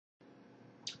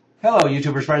Hello,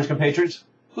 YouTubers, friends, compatriots,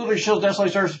 hoodlers, shills,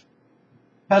 desolators,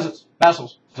 peasants,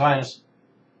 vassals, Zionists.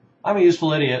 I'm a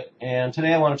useful idiot, and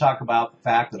today I want to talk about the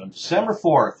fact that on December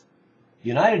 4th, the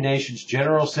United Nations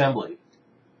General Assembly,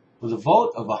 with a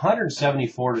vote of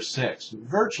 174 to 6,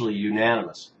 virtually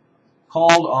unanimous,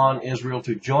 called on Israel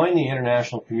to join the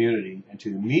international community and to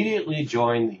immediately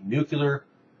join the Nuclear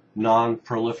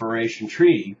Non-Proliferation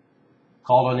Treaty,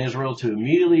 called on Israel to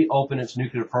immediately open its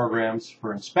nuclear programs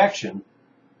for inspection,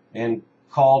 and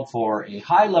called for a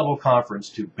high-level conference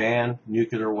to ban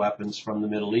nuclear weapons from the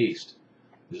Middle East.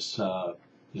 This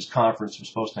conference was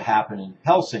supposed to happen in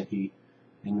Helsinki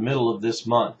in the middle of this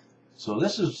month. So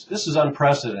this is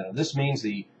unprecedented. This means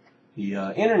the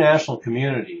international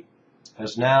community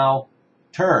has now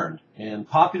turned, and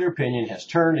popular opinion has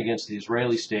turned against the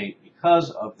Israeli state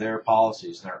because of their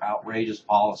policies, their outrageous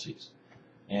policies.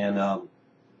 And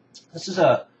this is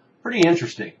pretty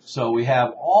interesting. So we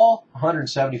have all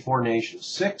 174 nations,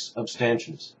 6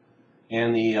 abstentions.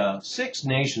 And the 6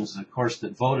 nations, of course,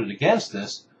 that voted against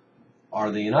this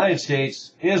are the United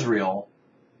States, Israel,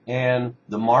 and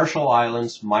the Marshall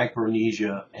Islands,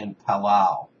 Micronesia, and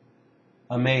Palau.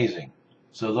 Amazing.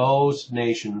 So those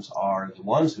nations are the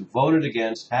ones who voted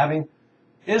against having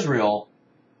Israel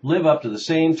live up to the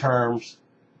same terms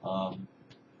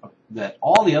that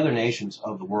all the other nations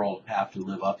of the world have to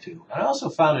live up to. And I also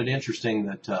found it interesting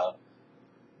that,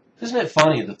 isn't it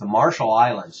funny that the Marshall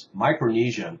Islands,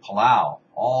 Micronesia, and Palau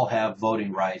all have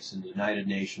voting rights in the United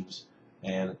Nations,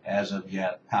 and as of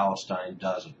yet, Palestine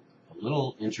doesn't. A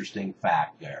little interesting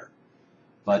fact there.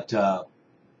 But,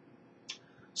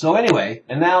 so anyway,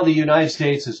 and now the United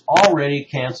States has already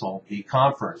canceled the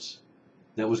conference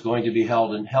that was going to be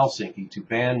held in Helsinki to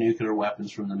ban nuclear weapons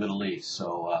from the Middle East.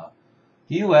 So,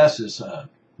 the U.S. is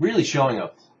really showing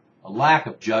a lack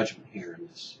of judgment here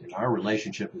in our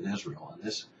relationship with Israel, and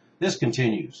this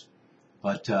continues.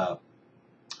 But I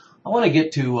want to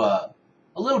get to a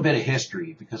little bit of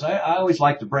history, because I always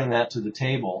like to bring that to the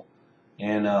table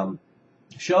and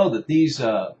show that these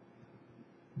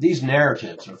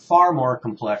narratives are far more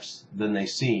complex than they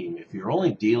seem if you're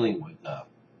only dealing with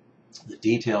the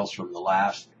details from the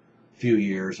last few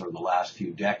years or the last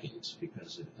few decades.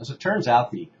 Because as it turns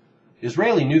out, the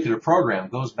Israeli nuclear program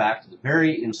goes back to the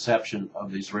very inception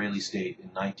of the Israeli state in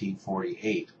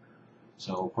 1948.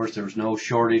 So, of course, there was no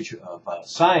shortage of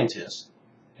scientists,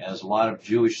 as a lot of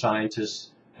Jewish scientists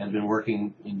had been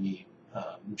working in the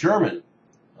German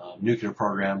nuclear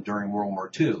program during World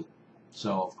War II.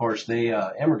 So, of course, they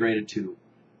emigrated to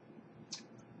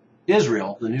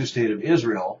Israel, the new state of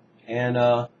Israel, and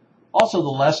also the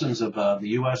lessons of the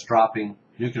U.S. dropping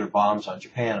nuclear bombs on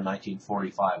Japan in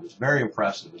 1945 was very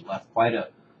impressive. It left quite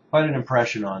an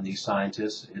impression on these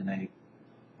scientists, and they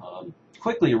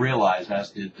quickly realized, as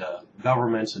did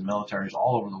governments and militaries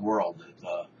all over the world,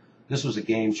 that this was a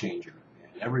game changer,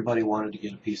 and everybody wanted to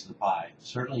get a piece of the pie.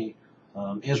 Certainly,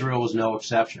 Israel was no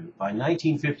exception. By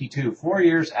 1952, 4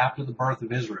 years after the birth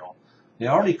of Israel, they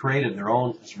already created their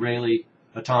own Israeli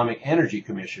Atomic Energy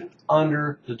Commission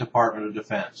under the Department of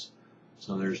Defense.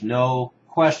 So there's no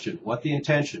question what the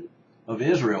intention of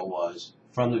Israel was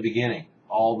from the beginning.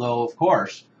 Although, of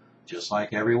course, just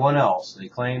like everyone else, they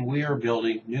claim we are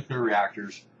building nuclear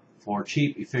reactors for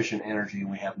cheap, efficient energy, and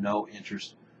we have no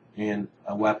interest in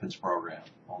a weapons program.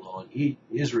 Although in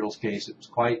Israel's case, it was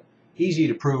quite easy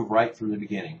to prove right from the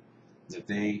beginning that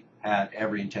they had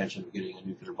every intention of getting a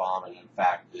nuclear bomb, and in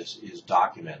fact, this is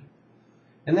documented.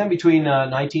 And then between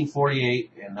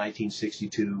 1948 and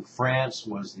 1962, France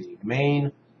was the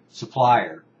main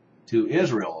supplier to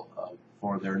Israel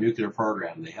for their nuclear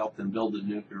program. They helped them build the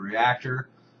nuclear reactor.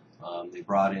 They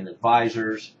brought in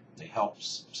advisors. They helped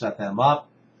set them up.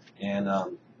 And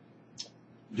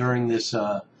during this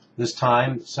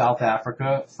time, South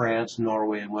Africa, France,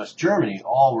 Norway, and West Germany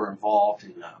all were involved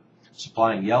in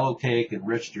supplying yellow cake,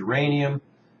 enriched uranium.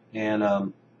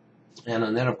 And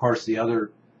then, of course, the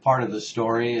other part of the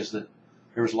story is that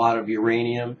there was a lot of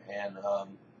uranium and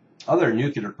other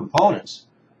nuclear components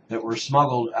that were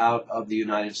smuggled out of the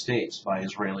United States by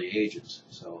Israeli agents.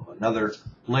 So another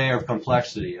layer of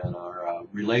complexity on our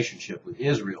relationship with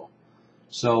Israel.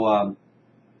 So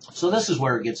this is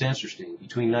where it gets interesting.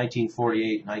 Between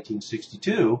 1948 and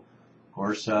 1962, of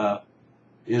course,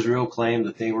 Israel claimed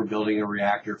that they were building a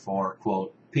reactor for,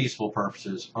 quote, peaceful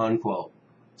purposes, unquote.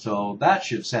 So that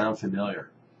should sound familiar.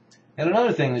 And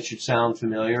another thing that should sound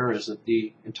familiar is that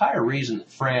the entire reason that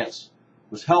France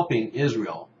was helping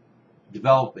Israel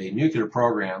develop a nuclear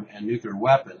program and nuclear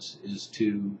weapons is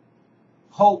to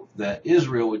hope that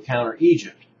Israel would counter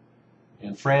Egypt.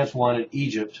 And France wanted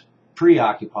Egypt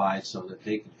preoccupied so that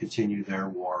they could continue their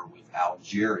war with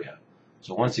Algeria.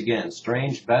 So once again,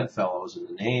 strange bedfellows in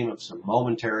the name of some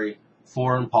momentary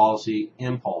foreign policy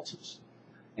impulses.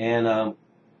 And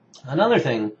another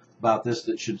thing about this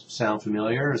that should sound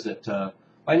familiar is that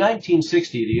by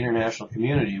 1960, the international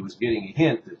community was getting a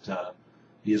hint that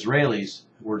the Israelis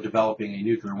were developing a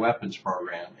nuclear weapons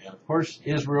program. And of course,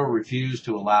 Israel refused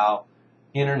to allow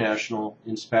international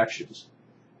inspections.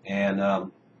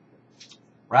 And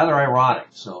rather ironic.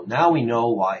 So now we know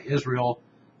why Israel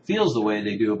feels the way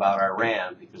they do about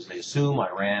Iran, because they assume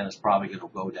Iran is probably going to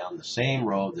go down the same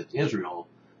road that Israel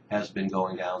has been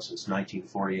going down since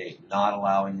 1948, not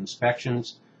allowing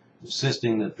inspections,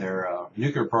 insisting that their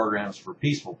nuclear programs for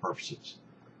peaceful purposes.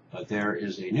 But there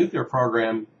is a nuclear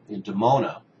program in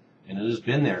Dimona, and it has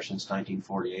been there since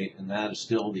 1948, and that is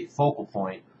still the focal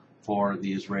point for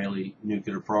the Israeli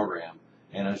nuclear program.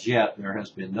 And as yet, there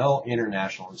has been no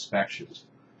international inspections.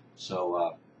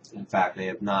 So, in fact, they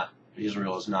have not.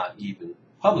 Israel has not even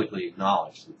publicly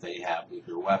acknowledged that they have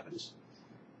nuclear weapons.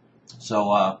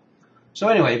 So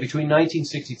anyway, between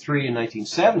 1963 and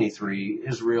 1973,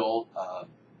 Israel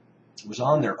was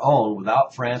on their own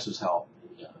without France's help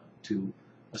to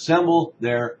assemble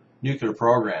their nuclear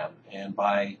program. And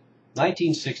by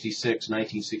 1966,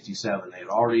 1967, they had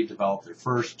already developed their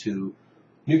first two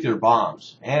nuclear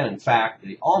bombs. And in fact,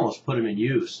 they almost put them in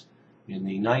use in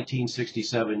the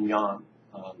 1967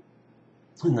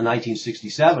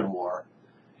 war.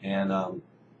 And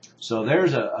so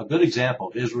there's a good example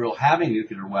of Israel having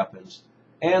nuclear weapons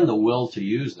and the will to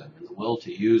use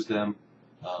them,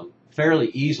 fairly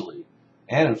easily.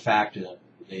 And in fact,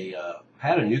 they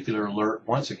had a nuclear alert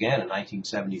once again in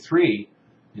 1973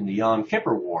 in the Yom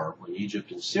Kippur War when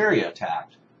Egypt and Syria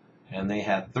attacked. And they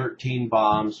had 13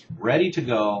 bombs ready to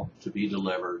go to be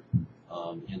delivered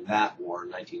in that war in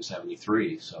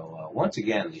 1973. So once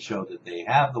again, they showed that they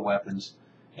have the weapons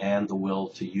and the will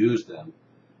to use them.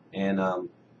 And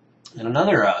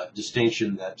another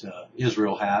distinction that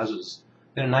Israel has is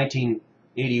that in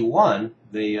 1981,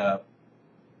 they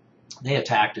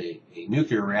attacked a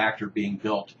nuclear reactor being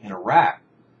built in Iraq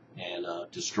and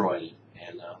destroyed it.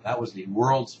 And that was the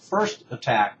world's first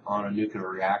attack on a nuclear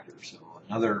reactor. So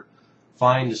another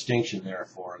fine distinction there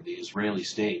for the Israeli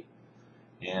state.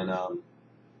 And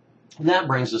that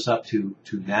brings us up to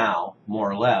now,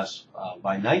 more or less.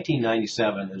 By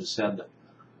 1997, it is said that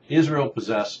Israel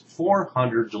possessed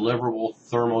 400 deliverable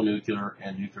thermonuclear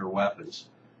and nuclear weapons.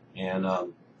 And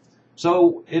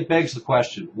so it begs the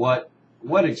question, what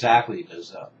exactly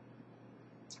does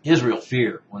Israel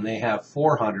fear when they have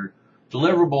 400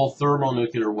 deliverable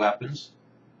thermonuclear weapons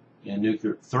and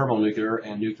thermonuclear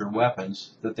and nuclear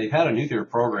weapons, that they've had a nuclear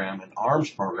program, an arms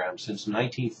program, since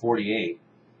 1948.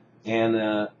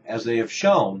 And as they have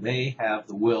shown, they have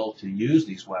the will to use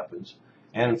these weapons.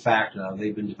 And in fact,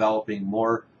 they've been developing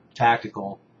more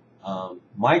tactical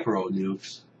micro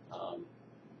nukes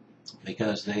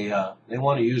because they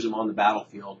want to use them on the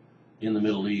battlefield in the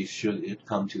Middle East should it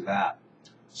come to that.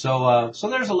 So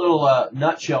there's a little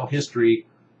nutshell history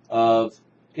of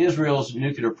Israel's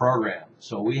nuclear program.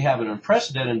 So we have an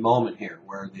unprecedented moment here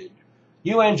where the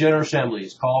UN General Assembly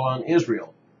has called on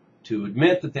Israel to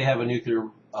admit that they have a nuclear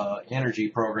energy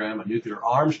program, a nuclear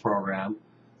arms program,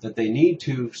 that they need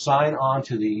to sign on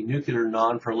to the Nuclear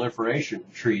Non-Proliferation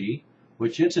Treaty,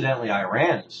 which incidentally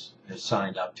Iran has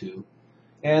signed up to,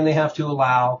 and they have to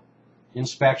allow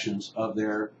inspections of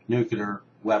their nuclear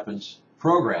weapons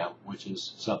program, which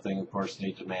is something, of course,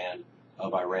 they demand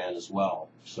of Iran as well.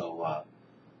 So a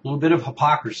little bit of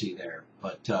hypocrisy there.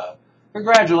 But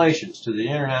congratulations to the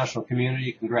international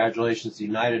community, congratulations to the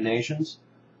United Nations,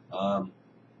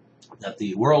 that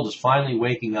the world is finally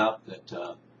waking up,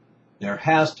 that there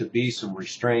has to be some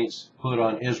restraints put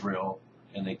on Israel,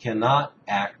 and they cannot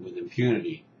act with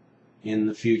impunity in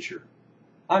the future.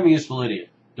 I'm a useful idiot.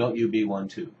 Don't you be one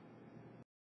too.